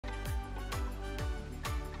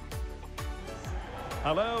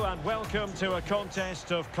Hello and welcome to a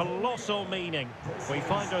contest of colossal meaning. We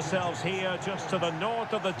find ourselves here just to the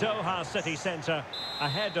north of the Doha city centre,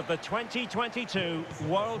 ahead of the 2022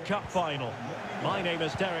 World Cup final. My name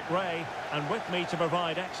is Derek Ray, and with me to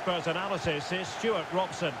provide expert analysis is Stuart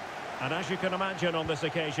Robson. And as you can imagine on this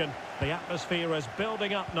occasion, the atmosphere is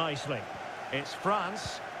building up nicely. It's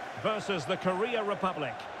France versus the Korea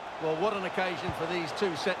Republic. Well, what an occasion for these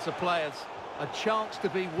two sets of players. A chance to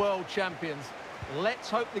be world champions. Let's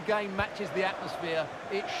hope the game matches the atmosphere.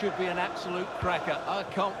 It should be an absolute cracker. I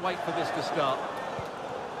can't wait for this to start.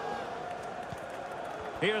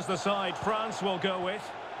 Here's the side France will go with.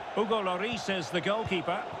 Hugo Lloris is the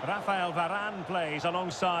goalkeeper. Rafael Varane plays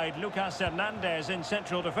alongside Lucas Hernandez in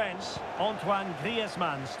central defence. Antoine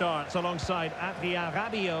Griezmann starts alongside Adrien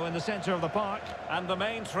Rabiot in the centre of the park. And the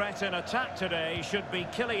main threat in attack today should be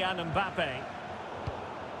Kylian Mbappe.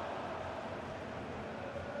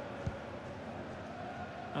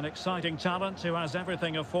 An exciting talent who has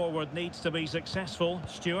everything a forward needs to be successful.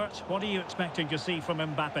 Stuart, what are you expecting to see from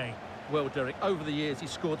Mbappe? Well, Derek, over the years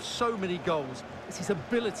he's scored so many goals. It's his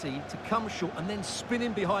ability to come short and then spin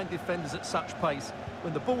in behind defenders at such pace.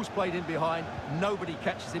 When the ball's played in behind, nobody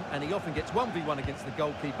catches him, and he often gets 1v1 against the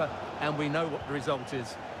goalkeeper, and we know what the result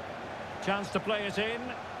is. Chance to play it in.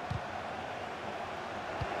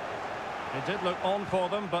 It did look on for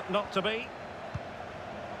them, but not to be.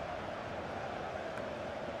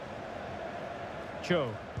 Cho.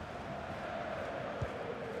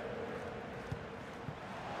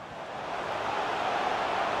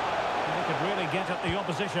 They could really get at the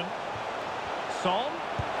opposition. Son.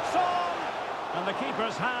 And the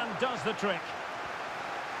keeper's hand does the trick.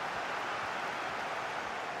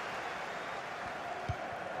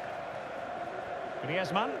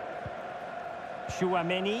 Griezmann.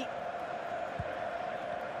 Chouameni.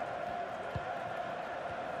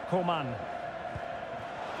 Coman.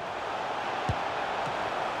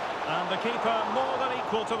 And the keeper more than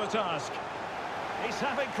equal to the task. He's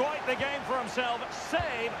having quite the game for himself.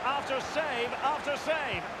 Save after save after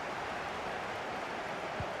save.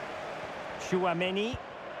 Chouameni.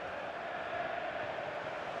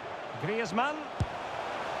 Griezmann.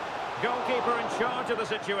 Goalkeeper in charge of the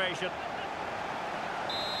situation.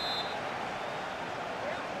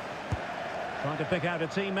 Trying to pick out a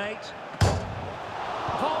teammate.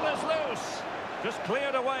 Ball is loose. Just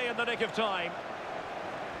cleared away in the nick of time.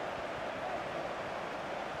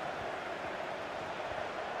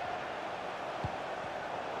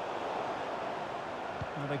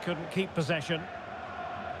 Well, they couldn't keep possession.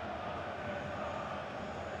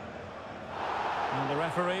 And the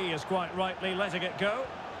referee is quite rightly letting it go.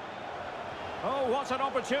 Oh, what an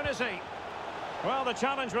opportunity. Well, the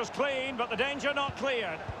challenge was clean, but the danger not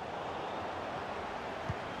cleared.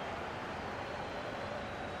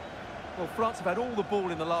 Well, France have had all the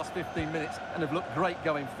ball in the last 15 minutes and have looked great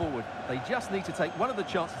going forward. They just need to take one of the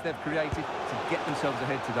chances they've created to get themselves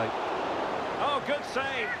ahead today. Oh, good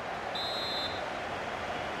save.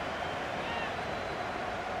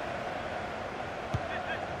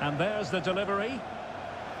 And there's the delivery.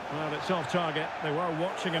 Well, it's off target. They were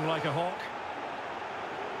watching him like a hawk.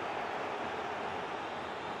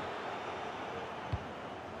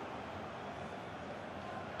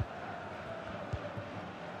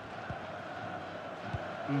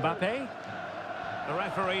 Mbappe. The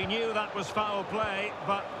referee knew that was foul play,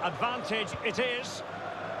 but advantage it is.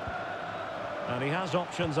 And he has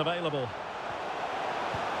options available.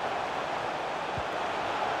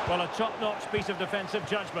 Well, a top-notch piece of defensive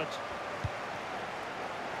judgment.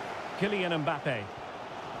 Kylian Mbappe.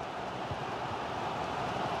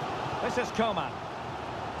 This is Coman.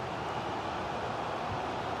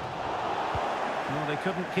 No, they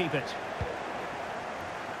couldn't keep it.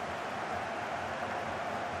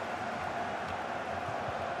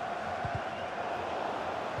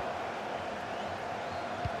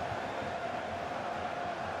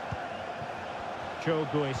 Cho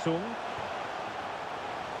Guesung.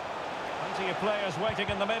 Plenty of players waiting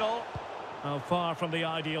in the middle. Oh, far from the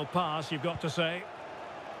ideal pass, you've got to say.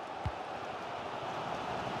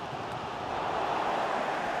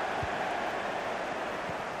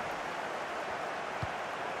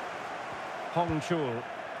 Hong Chul.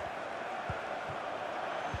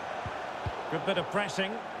 Good bit of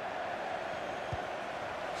pressing.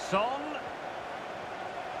 Son.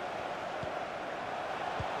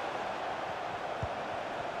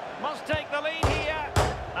 Must take the lead here.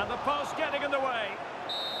 And the post getting in the way.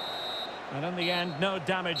 And in the end, no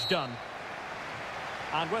damage done.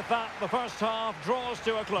 And with that, the first half draws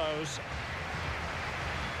to a close.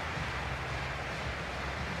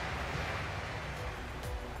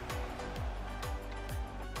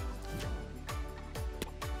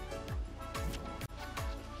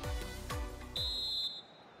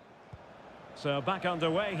 So back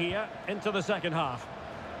underway here into the second half.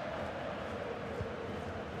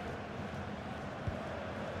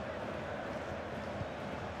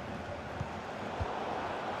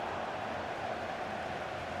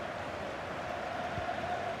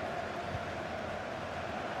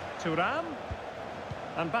 Thuram.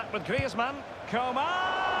 And back with Griezmann. Coman!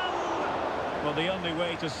 Well, the only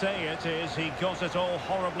way to say it is he got it all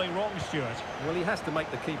horribly wrong, Stuart. Well, he has to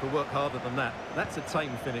make the keeper work harder than that. That's a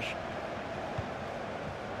tame finish.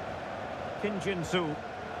 Kim Jin-soo.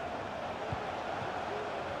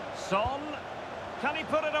 Son. Can he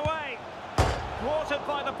put it away? Thwarted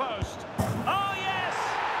by the post. Oh, yes!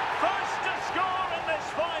 First to score in this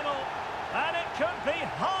final. And it could be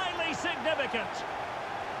highly significant.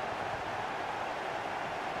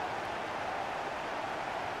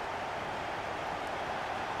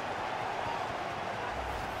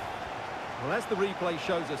 Well, as the replay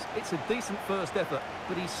shows us, it's a decent first effort,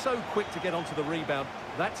 but he's so quick to get onto the rebound.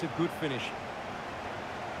 That's a good finish.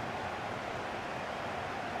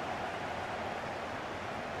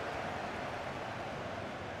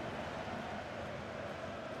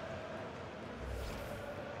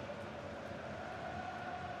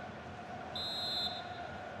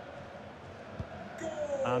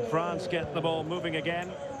 And France get the ball moving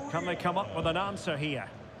again. Can they come up with an answer here?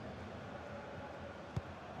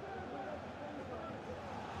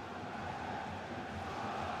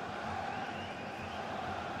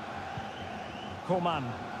 Coman.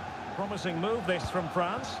 Promising move this from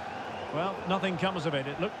France. Well, nothing comes of it.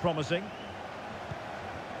 It looked promising.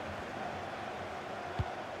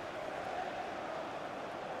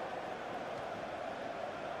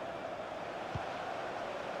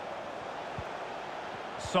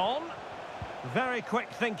 Son. Very quick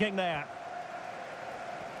thinking there.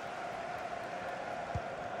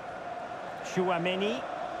 Chouameni.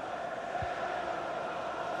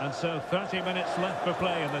 And so 30 minutes left for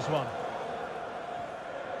play in this one.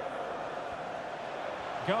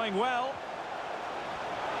 Going well.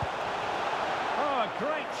 Oh, a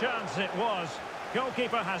great chance it was.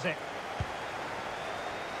 Goalkeeper has it.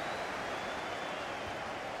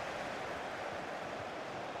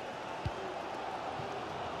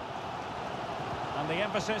 And the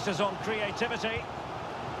emphasis is on creativity.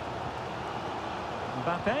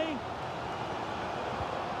 Mbappe.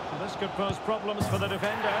 This could pose problems for the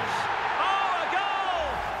defenders. Oh, a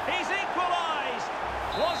goal! He's equalised!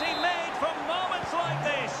 Was he made from moments like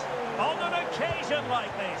this? On an occasion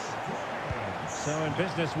like this? So in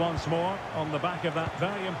business once more, on the back of that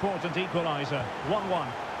very important equaliser. 1-1.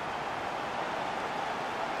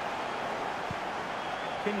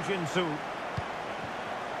 Kim Jin-soo.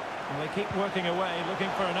 Well, they keep working away, looking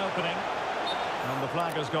for an opening. And the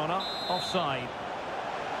flag has gone up, offside.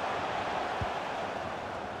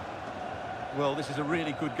 Well, this is a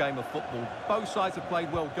really good game of football. Both sides have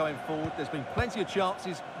played well going forward. There's been plenty of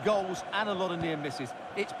chances, goals, and a lot of near misses.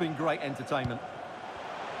 It's been great entertainment.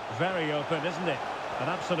 Very open, isn't it? An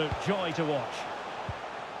absolute joy to watch.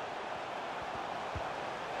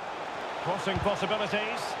 Crossing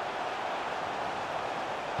possibilities.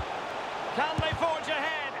 Can they forge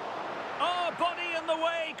ahead? Oh, body in the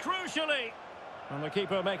way, crucially. And the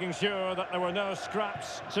keeper making sure that there were no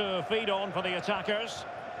scraps to feed on for the attackers.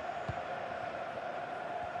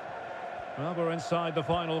 Well, we're inside the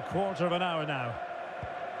final quarter of an hour now.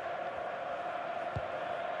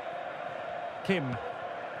 Kim.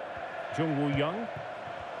 Jung-woo Young.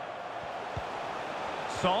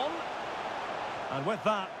 Son. And with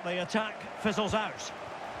that, the attack fizzles out.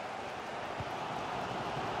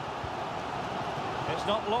 It's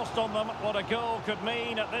not lost on them what a goal could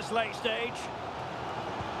mean at this late stage.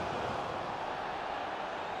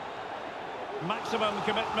 Maximum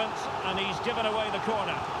commitment, and he's given away the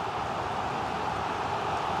corner.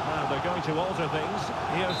 Now they're going to alter things.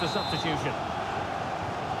 Here's the substitution.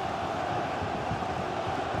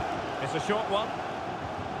 It's a short one.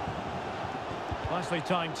 Nicely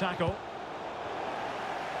timed tackle.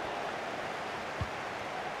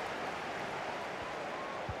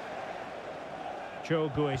 Cho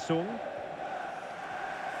Gue-sung.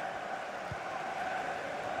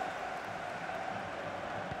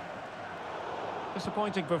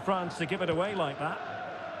 Disappointing for France to give it away like that.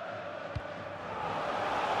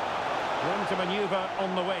 Room to manoeuvre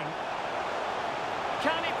on the wing.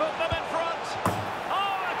 Can he put them in front?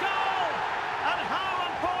 Oh, a goal! And how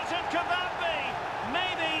important could that be?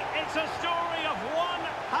 Maybe it's a story of one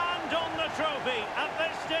hand on the trophy at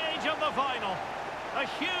this stage of the final. A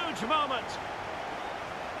huge moment.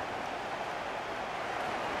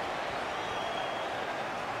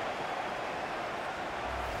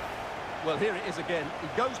 Well, here it is again. He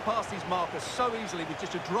goes past his marker so easily with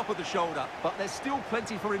just a drop of the shoulder, but there's still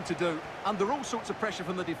plenty for him to do. Under all sorts of pressure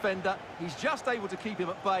from the defender, he's just able to keep him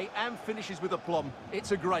at bay and finishes with aplomb.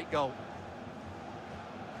 It's a great goal.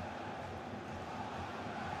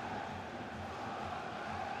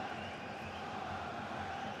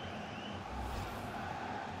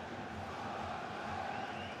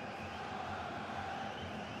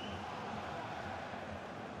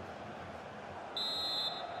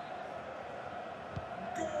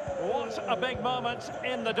 What a big moment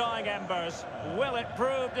in the dying embers. Will it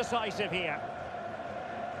prove decisive here?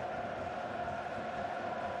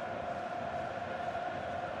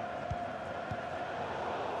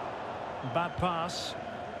 Bad pass.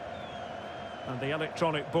 And the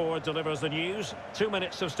electronic board delivers the news. 2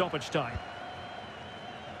 minutes of stoppage time.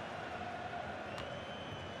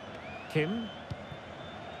 Kim.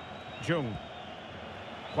 Jung.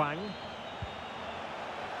 Hwang.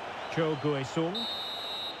 Cho Gue-sung.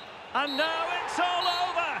 And now it's all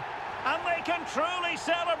over, and they can truly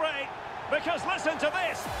celebrate, because listen to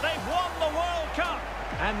this, they've won the World Cup.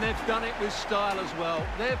 And they've done it with style as well.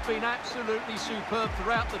 They've been absolutely superb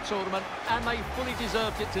throughout the tournament, and they fully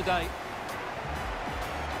deserved it today.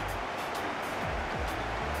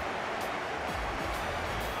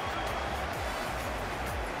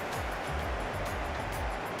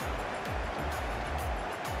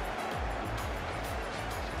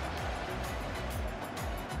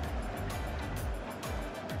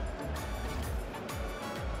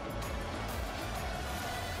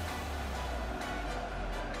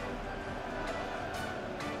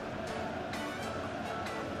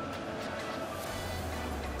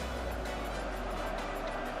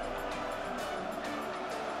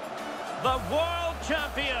 The world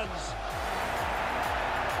champions.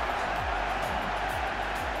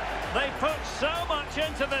 They put so much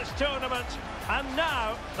into this tournament, and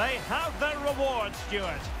now they have their reward,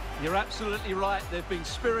 Stuart. You're absolutely right. They've been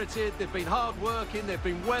spirited, they've been hard-working, they've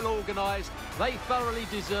been well organised. They thoroughly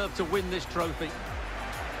deserve to win this trophy.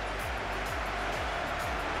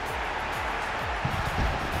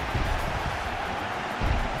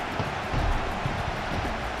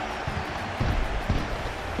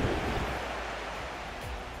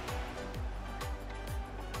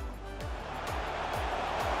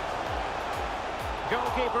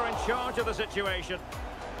 Goalkeeper in charge of the situation.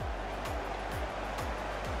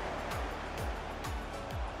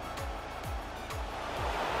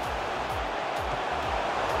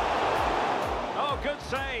 Oh, good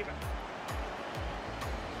save.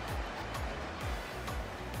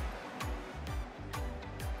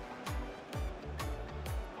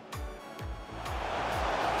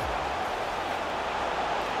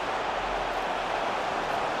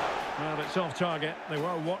 Well, it's off target. They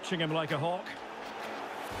were watching him like a hawk.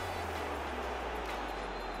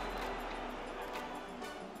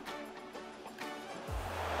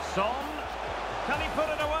 Son, can he put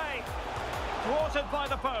it away? Thwarted by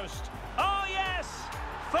the post. Oh yes!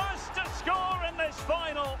 First to score in this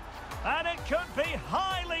final, and it could be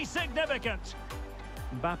highly significant.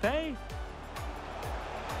 Mbappe.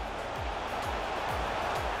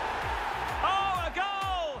 Oh, a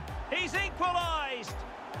goal! He's equalised!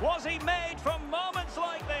 Was he made from moments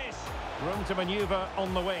like this? Room to manoeuvre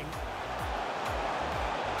on the wing.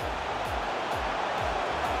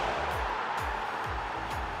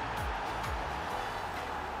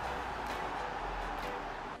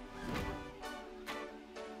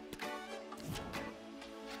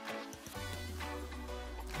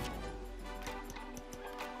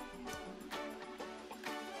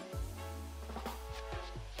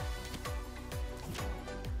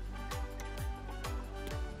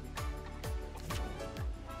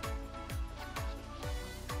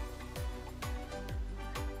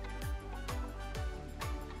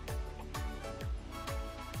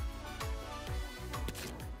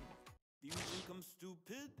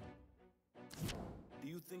 Stupid? Do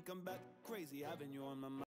you think I'm back crazy having you on my mind?